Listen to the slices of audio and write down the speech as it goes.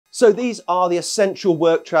So these are the essential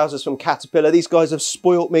work trousers from Caterpillar. These guys have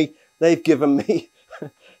spoilt me. They've given me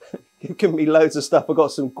given me loads of stuff. I've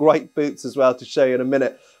got some great boots as well to show you in a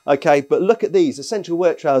minute. Okay, but look at these essential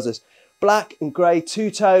work trousers. Black and grey,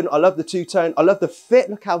 two-tone. I love the two-tone. I love the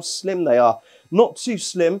fit. Look how slim they are. Not too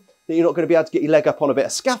slim that you're not going to be able to get your leg up on a bit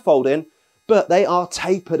of scaffolding, but they are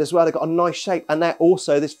tapered as well. They've got a nice shape, and they're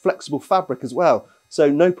also this flexible fabric as well.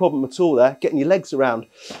 So no problem at all there, getting your legs around.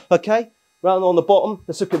 Okay, round on the bottom,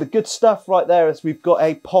 let's look at the good stuff right there as we've got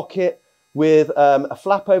a pocket with a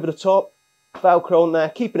flap over the top, Velcro on there,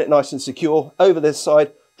 keeping it nice and secure. Over this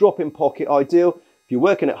side, drop-in pocket, ideal. If you're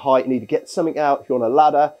working at height, you need to get something out if you're on a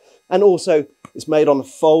ladder. And also, it's made on the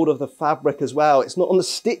fold of the fabric as well. It's not on the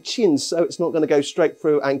stitching, so it's not going to go straight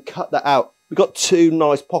through and cut that out. We've got two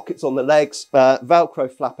nice pockets on the legs,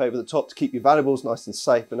 Velcro flap over the top to keep your valuables nice and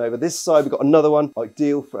safe. And over this side, we've got another one,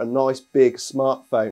 ideal for a nice big smartphone.